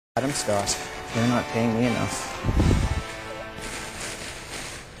Adam Scott, you're not paying me enough.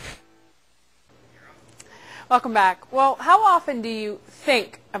 Welcome back. Well, how often do you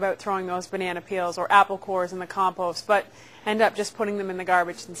think about throwing those banana peels or apple cores in the compost, but end up just putting them in the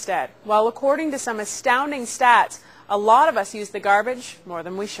garbage instead? Well, according to some astounding stats, a lot of us use the garbage more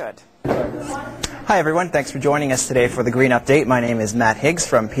than we should. Hi everyone, thanks for joining us today for the Green Update. My name is Matt Higgs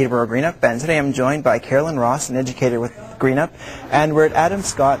from Peterborough Green Up, and today I'm joined by Carolyn Ross, an educator with Green Up, and we're at Adam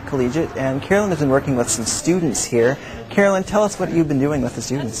Scott Collegiate, and Carolyn has been working with some students here. Carolyn, tell us what you've been doing with the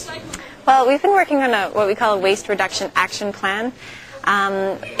students. Well, we've been working on what we call a waste reduction action plan.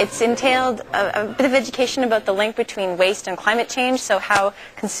 It's entailed a bit of education about the link between waste and climate change, so how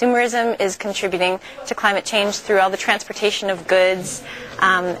consumerism is contributing to climate change through all the transportation of goods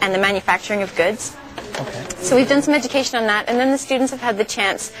and the manufacturing of goods. Okay. So we've done some education on that, and then the students have had the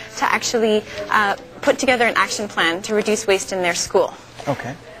chance to actually put together an action plan to reduce waste in their school.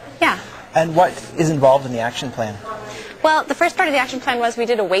 Okay. Yeah. And what is involved in the action plan? Well, the first part of the action plan was we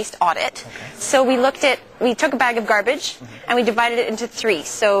did a waste audit. Okay. So we took a bag of garbage and we divided it into three.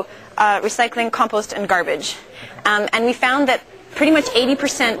 So recycling, compost, and garbage. And we found that pretty much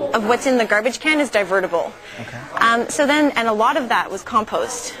 80% of what's in the garbage can is divertible. Okay. And a lot of that was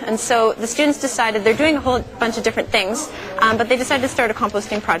compost. And so the students decided, they're doing a whole bunch of different things, but they decided to start a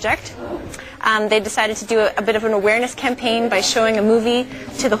composting project. They decided to do a bit of an awareness campaign by showing a movie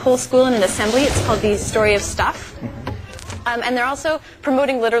to the whole school in an assembly. It's called The Story of Stuff. And they're also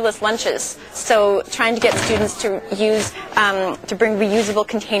promoting litterless lunches, so trying to get students to to bring reusable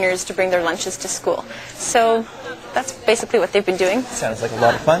containers to bring their lunches to school. So that's basically what they've been doing. Sounds like a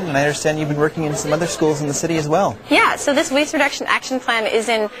lot of fun, and I understand you've been working in some other schools in the city as well. Yeah, so this waste reduction action plan is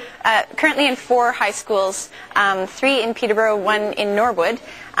currently in 4 high schools, 3 in Peterborough, 1 in Norwood.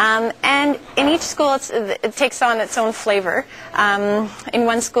 And in each school, it takes on its own flavor. In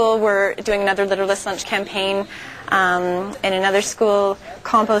one school, we're doing another litterless lunch campaign. In another school,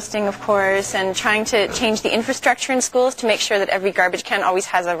 composting, of course, and trying to change the infrastructure in schools to make sure that every garbage can always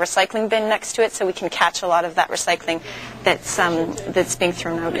has a recycling bin next to it, so we can catch a lot of that recycling that's being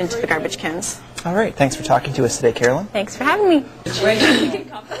thrown out into the garbage cans. All right, thanks for talking to us today, Carolyn. Than's for having me. Does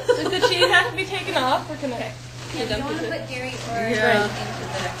the cheese have to be taken off? Or can I? Yeah, you want to put dairy or into the...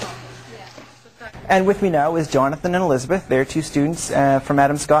 And with me now is Jonathan and Elizabeth. They're 2 students from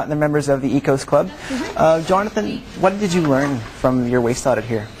Adam Scott, and they're members of the Ecos Club. Jonathan, what did you learn from your waste audit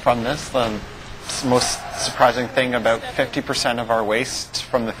here? From this, the most surprising thing, about 50% of our waste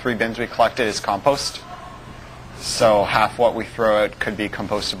from the 3 bins we collected is compost. So half what we throw out could be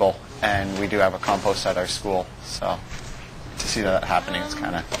compostable, and we do have a compost at our school. So to see that happening is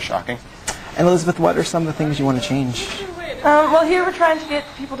kind of shocking. And Elizabeth, what are some of the things you want to change? Well, here we're trying to get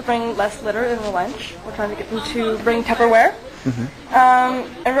people to bring less litter in the lunch. We're trying to get them to bring Tupperware. And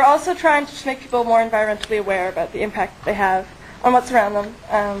we're also trying to just make people more environmentally aware about the impact that they have on what's around them.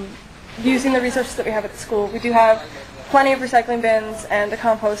 Using the resources that we have at the school. We do have plenty of recycling bins and the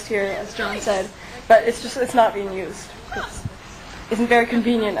compost here, as John said, but it's not being used. It isn't very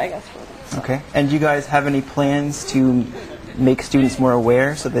convenient, I guess, for them. Okay. And do you guys have any plans to make students more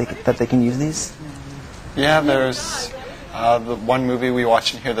aware so that they can use these? Yeah, there's the one movie we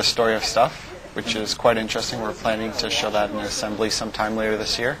watched in here, The Story of Stuff, which is quite interesting. We're planning to show that in an assembly sometime later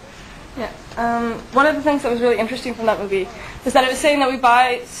this year. Yeah. One of the things that was really interesting from that movie is that it was saying that we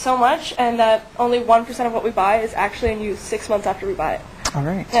buy so much and that only 1% of what we buy is actually in use 6 months after we buy it. All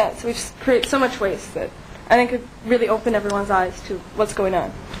right. Yeah, so we just create so much waste that I think it really opened everyone's eyes to what's going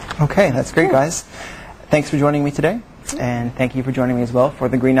on. Okay, that's great, guys. Thanks for joining me today, and thank you for joining me as well for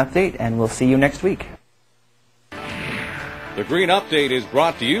the Green Update, and we'll see you next week. The Green Update is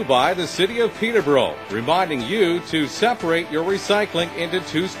brought to you by the City of Peterborough, reminding you to separate your recycling into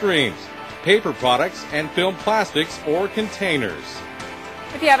 2 streams, paper products and film plastics or containers.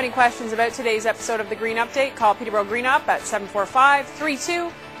 If you have any questions about today's episode of the Green Update, call Peterborough Green Up at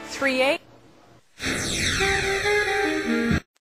 745-3238.